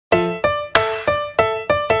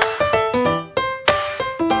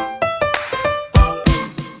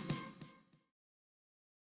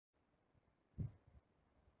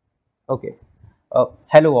Okay.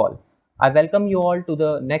 Hello all. I welcome you all to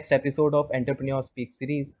the next episode of Entrepreneur Speak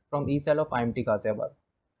series from eCell of IMT Ghaziabad.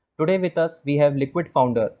 Today with us we have Liqvid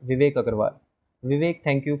founder Vivek Agarwal. Vivek,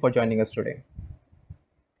 thank you for joining us today.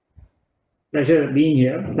 Pleasure being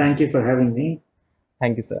here. Thank you for having me.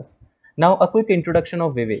 Thank you, sir. Now a quick introduction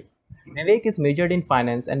of Vivek. Vivek is majored in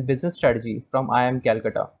finance and business strategy from IIM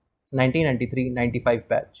Calcutta, 1993-95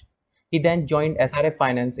 batch. He then joined SRF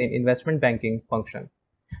Finance in investment banking function.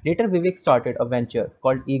 Later, Vivek started a venture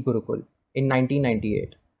called eGurucool in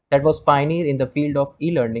 1998 that was pioneer in the field of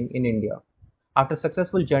e-learning in India. After a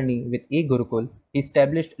successful journey with eGurucool, he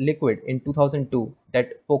established Liqvid in 2002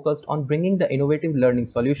 that focused on bringing the innovative learning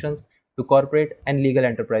solutions to corporate and legal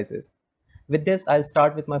enterprises. With this, I'll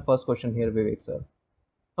start with my first question here, Vivek sir.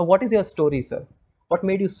 Now, what is your story, sir? What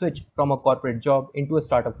made you switch from a corporate job into a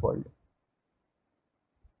startup world?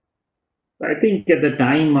 I think at the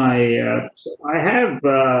time I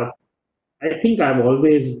think I've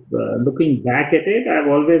always, looking back at it, I've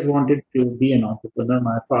always wanted to be an entrepreneur.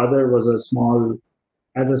 My father has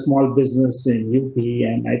a small business in UP,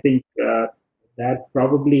 and I think that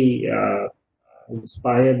probably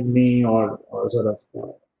inspired me or sort of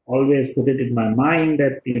always put it in my mind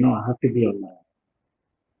that, I have to be on my own.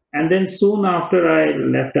 And then soon after I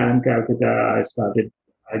left IIM Calcutta,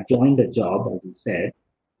 I joined a job, as you said,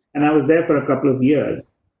 and I was there for a couple of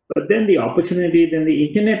years. But then the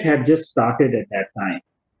internet had just started at that time.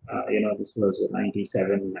 This was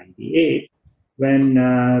 97, 98, when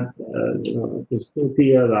it was 2 3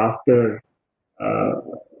 years after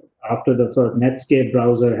the first Netscape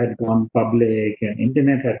browser had gone public, and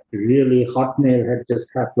internet had really, Hotmail had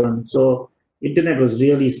just happened. So internet was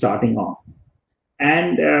really starting off.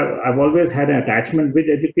 And I've always had an attachment with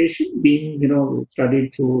education, being,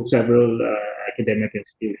 studied through several academic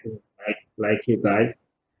institutions like you guys.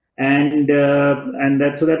 And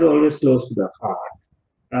that was always close to the heart.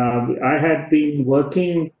 I had been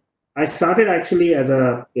working, I started actually as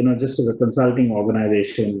just as a consulting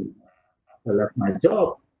organization. I left my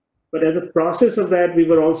job. But as a process of that, we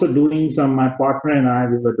were also doing my partner and I,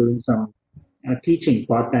 we were doing some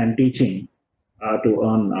part-time teaching to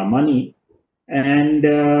earn money. And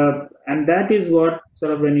that is what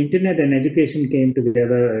sort of, when internet and education came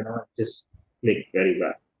together, it just clicked very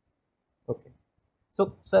well. Okay.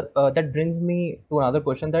 So, sir, that brings me to another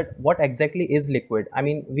question: that what exactly is Liqvid? I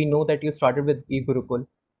mean, we know that you started with eGurucool,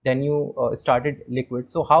 then you started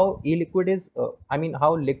Liqvid. So, how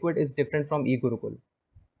how Liqvid is different from eGurucool?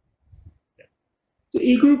 So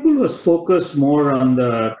eGurucool was focused more on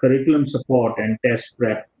the curriculum support and test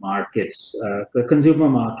prep markets, the consumer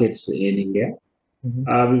markets in India.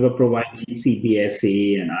 We were providing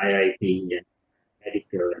CBSE and IIT and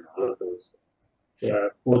medical and all of those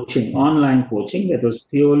online coaching that was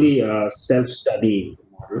purely a self-study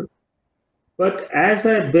model. But as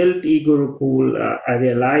I built eGurucool, I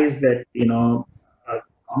realized that a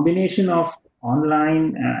combination of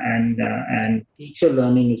online and teacher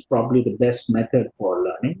learning is probably the best method for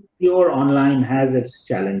learning. Pure online has its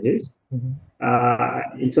challenges.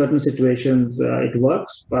 In certain situations, it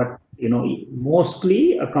works, but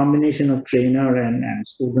mostly a combination of trainer and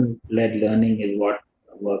student-led learning is what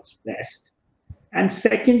works best. And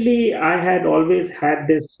secondly, I had always had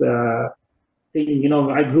this thing.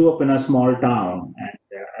 I grew up in a small town, and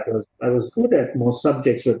I was good at most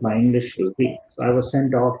subjects, with my English was weak. So I was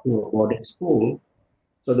sent off to a boarding school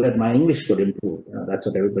so that my English could improve. That's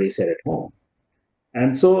what everybody said at home.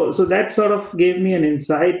 And so that sort of gave me an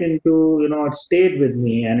insight into, it stayed with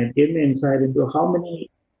me, and it gave me insight into how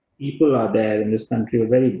many people are there in this country who are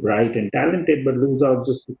very bright and talented, but lose out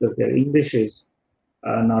just because their English is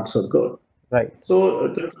not so good. Right. So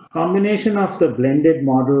the combination of the blended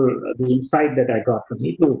model, the insight that I got from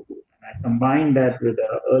eGurucool, and I combined that with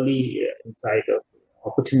the early insight of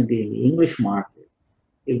opportunity in the English market,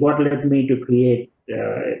 is what led me to create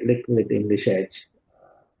Liqvid English Edge,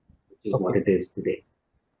 which is what it is today.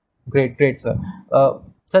 Great, sir.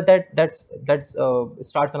 So that's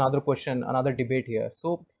starts another question, another debate here.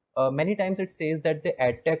 So many times it says that the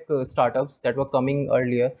edtech startups that were coming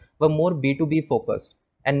earlier were more B2B focused,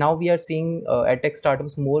 and now we are seeing edtech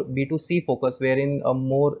startups more B2C focused, wherein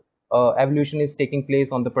more evolution is taking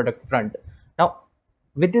place on the product front. Now,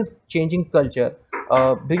 with this changing culture,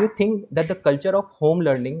 do you think that the culture of home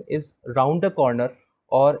learning is round the corner,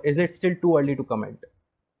 or is it still too early to comment?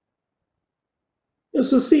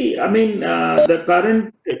 So see, I mean, the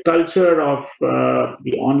current culture of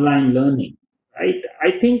the online learning, right?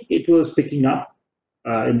 I think it was picking up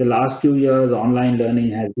in the last few years. Online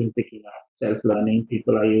learning has been picking up. Self-learning,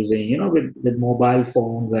 people are using, with mobile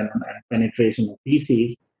phones and penetration of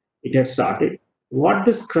PCs, it has started. what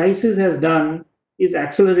this crisis has done is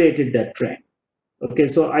accelerated that trend. Okay,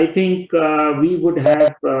 so I think we would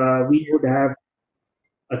have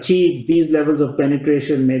achieved these levels of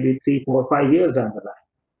penetration maybe 3, 4, 5 years down the line,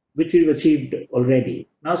 which we've achieved already.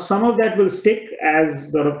 Now, some of that will stick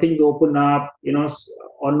as sort of things open up,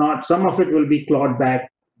 or not. Some of it will be clawed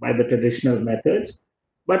back by the traditional methods,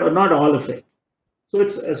 but not all of it.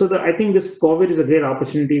 I think this COVID is a great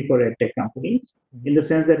opportunity for edtech companies in the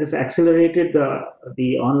sense that it's accelerated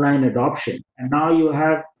the online adoption, and now you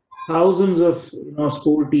have thousands of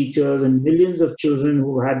school teachers and millions of children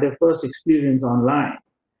who had their first experience online,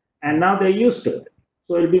 and now they're used to it.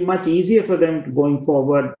 So it'll be much easier for them to, going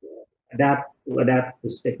forward, adapt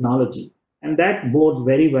this technology, and that bodes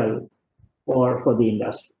very well for the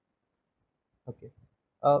industry. Okay.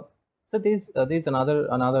 Uh, so there's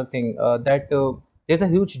another thing that there's a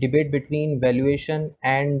huge debate between valuation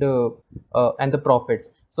and the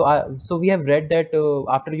profits. So we have read that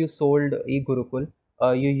after you sold eGurucool,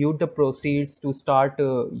 you used the proceeds to start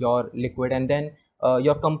your Liqvid, and then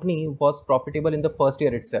your company was profitable in the first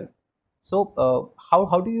year itself. So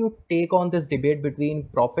how do you take on this debate between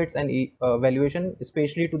profits and valuation,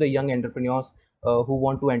 especially to the young entrepreneurs who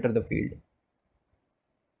want to enter the field?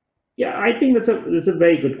 Yeah, I think that's a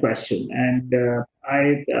very good question, and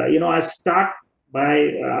I start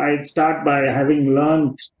by having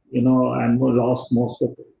learned, and lost most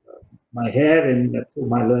of my hair in through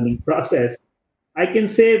my learning process. I can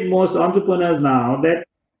say most entrepreneurs now that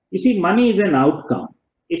you see, money is an outcome.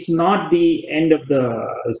 It's not the end of the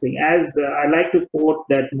thing. As I like to quote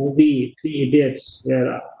that movie Three Idiots,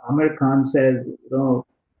 where Amir Khan says,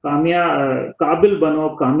 "काबिल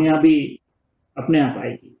बनो, कामयाबी अपने आप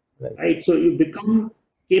आएगी." Right? So you become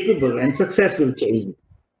capable and success will chase you,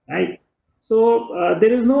 right? So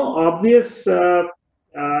there is no obvious. So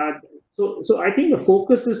I think the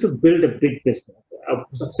focus is to build a big business, a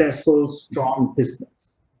successful, strong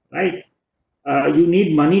business, right? You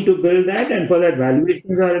need money to build that, and for that,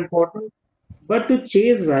 valuations are important. But to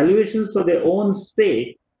chase valuations for their own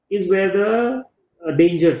sake is where the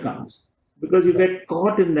danger comes, because you get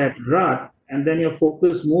caught in that rut, and then your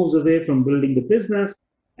focus moves away from building the business,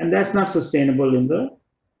 and that's not sustainable in the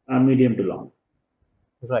medium to long.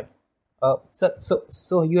 Right.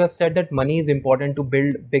 So you have said that money is important to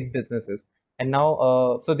build big businesses, and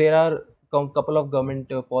now so there are couple of government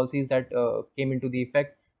policies that came into the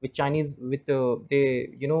effect with Chinese, with they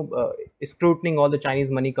scrutinizing all the Chinese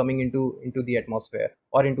money coming into the atmosphere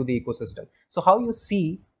or into the ecosystem. So how you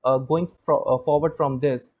see going forward from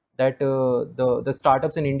this, that the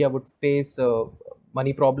startups in India would face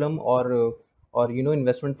money problem or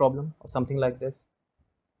investment problem or something like this?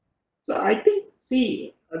 So I think,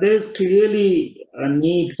 see, there is clearly a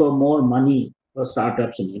need for more money for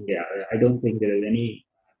startups in India. I don't think there is any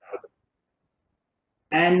doubt.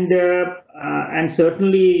 And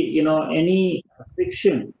certainly, any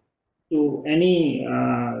friction to any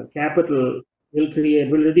capital will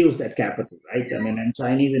reduce that capital, right? I mean, and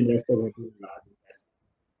Chinese investors will do large investments.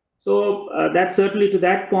 So that certainly, to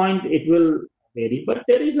that point, it will vary, but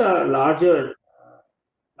there is a larger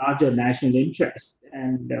national interest,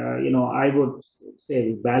 and I would say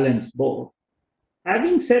we balance both.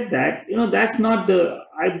 Having said that, that's not the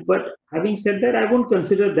I. But having said that, I won't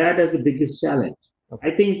consider that as the biggest challenge.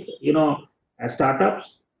 Okay. I think as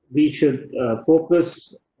startups, we should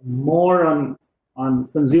focus more on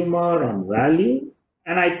consumer, on value,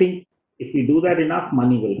 and I think if we do that enough,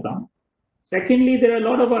 money will come. Secondly, there are a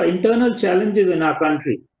lot of our internal challenges in our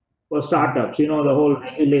country for startups. The whole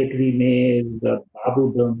regulatory maze, the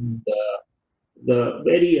babudom, the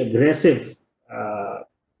very aggressive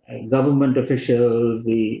government officials,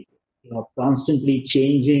 the constantly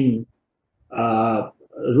changing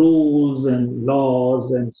rules and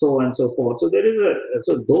laws, and so on and so forth. So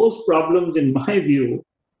so those problems, in my view,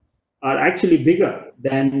 are actually bigger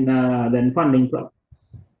than funding problems.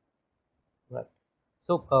 Right.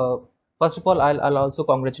 So first of all, I'll also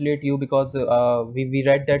congratulate you because we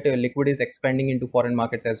read that Liqvid is expanding into foreign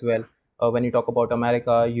markets as well. When you talk about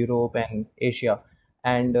America, Europe, and Asia,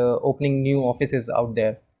 and opening new offices out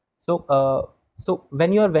there. So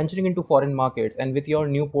when you are venturing into foreign markets and with your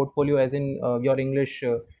new portfolio, as in your English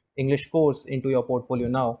course into your portfolio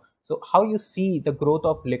now, so how you see the growth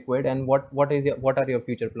of Liqvid, and what are your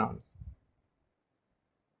future plans?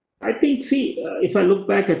 I think, see, if I look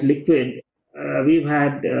back at Liqvid, we've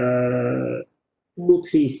had 2,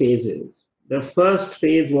 3 phases. The first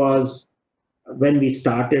phase was when we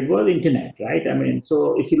started was internet, right? I mean,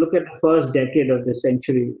 so if you look at the first decade of the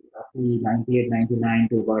century, roughly 98, 99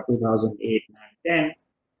 to about 2008, 9,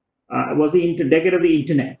 10, was the decade of the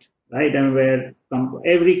internet, right? And where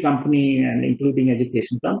every company, and including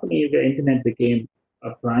education companies, the internet became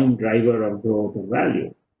a prime driver of growth and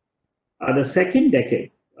value. The second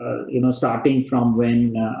decade, starting from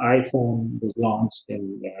when iPhone was launched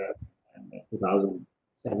in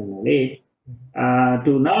 2007 or 8,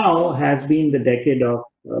 to now has been the decade of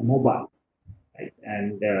mobile, right?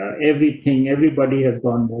 And everybody has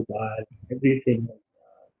gone mobile. Everything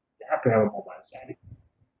you have to have a mobile strategy.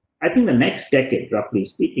 I think the next decade, roughly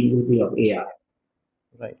speaking, will be of AI.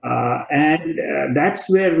 Right. And that's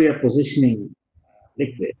where we are positioning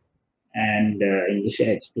Liqvid and in the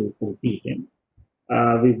sheds to compete in.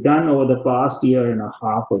 We've done over the past year and a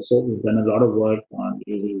half or so, we've done a lot of work on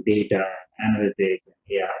using data, analytics, and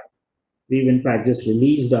AI. We've in fact just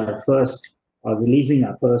releasing our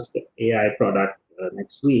first AI product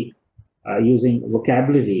next week using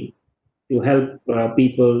vocabulary to help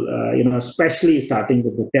people, especially starting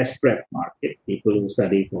with the test prep market, people who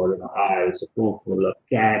study for, IELTS, TOEFL, or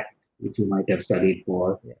CAT, which you might have studied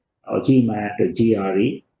for, or GMAT or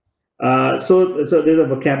GRE. So there's a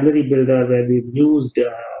vocabulary builder where we've used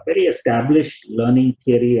very established learning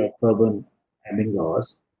theory of urban Hamming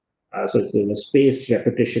laws. So it's a spaced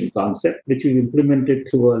repetition concept, which we've implemented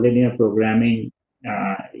through a linear programming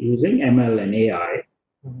using ML and AI.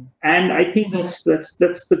 And I think that's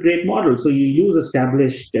the great model. So you use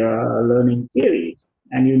established learning theories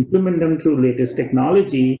and you implement them through latest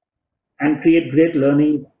technology and create great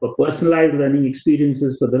learning or personalized learning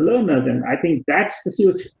experiences for the learners. And I think that's the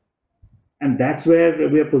future. And that's where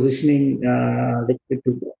we are positioning Liqvid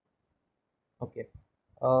to go. Okay.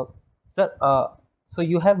 Sir, so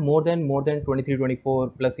you have more than 23, 24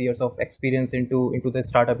 plus years of experience into the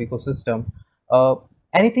startup ecosystem.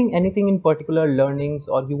 Anything in particular learnings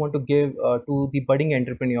or you want to give to the budding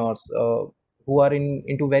entrepreneurs who are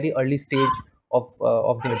into very early stage of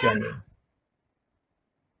their journey?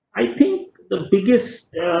 I think the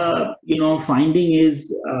biggest finding is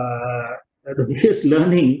the biggest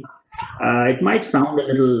learning. It might sound a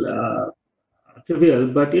little trivial,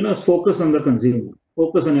 but focus on the consumer,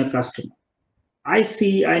 focus on your customer. I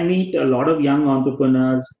meet a lot of young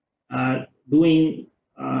entrepreneurs doing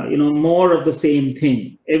more of the same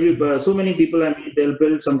thing. So many people I meet, they'll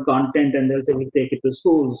build some content and they'll say we take it to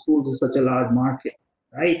schools. Schools is such a large market,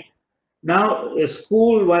 right? Now, a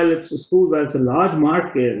school, while it's a large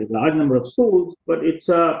market, a large number of schools, but it's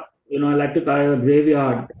I like to call it a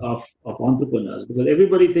graveyard of entrepreneurs because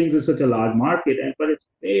everybody thinks it's such a large market, but it's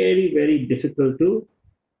very, very difficult to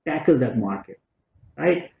tackle that market,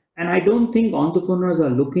 right? And I don't think entrepreneurs are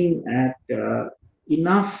looking at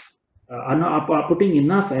are putting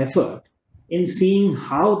enough effort in seeing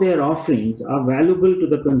how their offerings are valuable to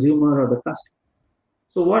the consumer or the customer.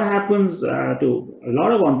 So what happens to a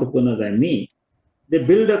lot of entrepreneurs I meet, they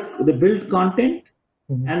build content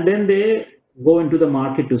and then they go into the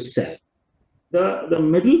market to sell. The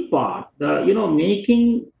middle part,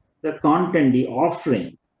 making the content, the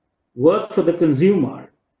offering work for the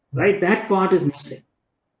consumer, right? That part is missing.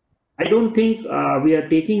 I don't think we are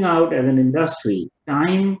taking out as an industry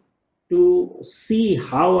time to see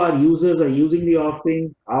how our users are using the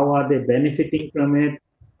offering, how are they benefiting from it,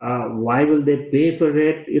 why will they pay for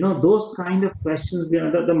it? Those kind of questions.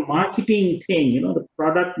 The marketing thing, the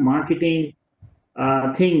product marketing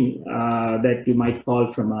thing that you might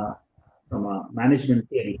call from a management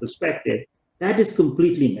theory perspective, that is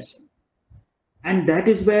completely missing. And that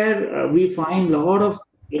is where we find a lot of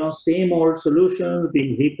same old solutions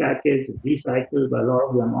being repackaged, recycled by a lot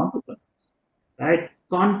of young entrepreneurs, right?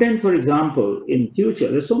 Content, for example, in future,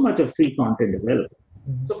 there's so much of free content available.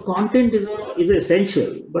 So content is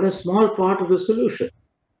essential, but a small part of the solution.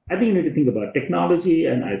 I think you need to think about technology,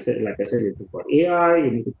 and like I said, you think about AI.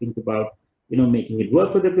 You need to think about making it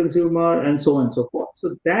work for the consumer, and so on and so forth.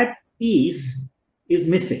 So that piece is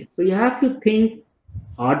missing. So you have to think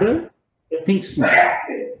harder, think smarter,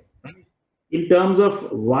 in terms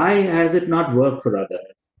of why has it not worked for others?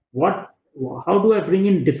 How do I bring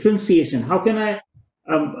in differentiation? How can I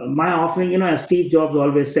my offering, as Steve Jobs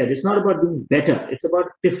always said, it's not about doing better, it's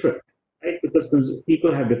about different, right? Because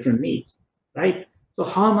people have different needs, right? So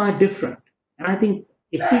how am I different? And I think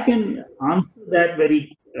if we can answer that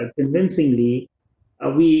very convincingly,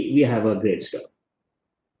 we have a great start.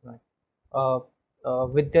 Right.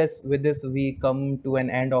 With this, we come to an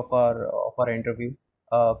end of our interview.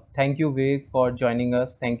 Thank you, Vivek, for joining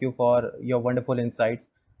us. Thank you for your wonderful insights.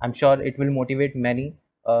 I'm sure it will motivate many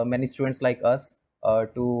students like us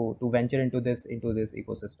to venture into this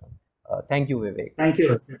ecosystem. Thank you, Vivek. Thank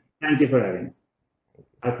you for having me.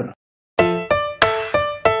 Bye for now.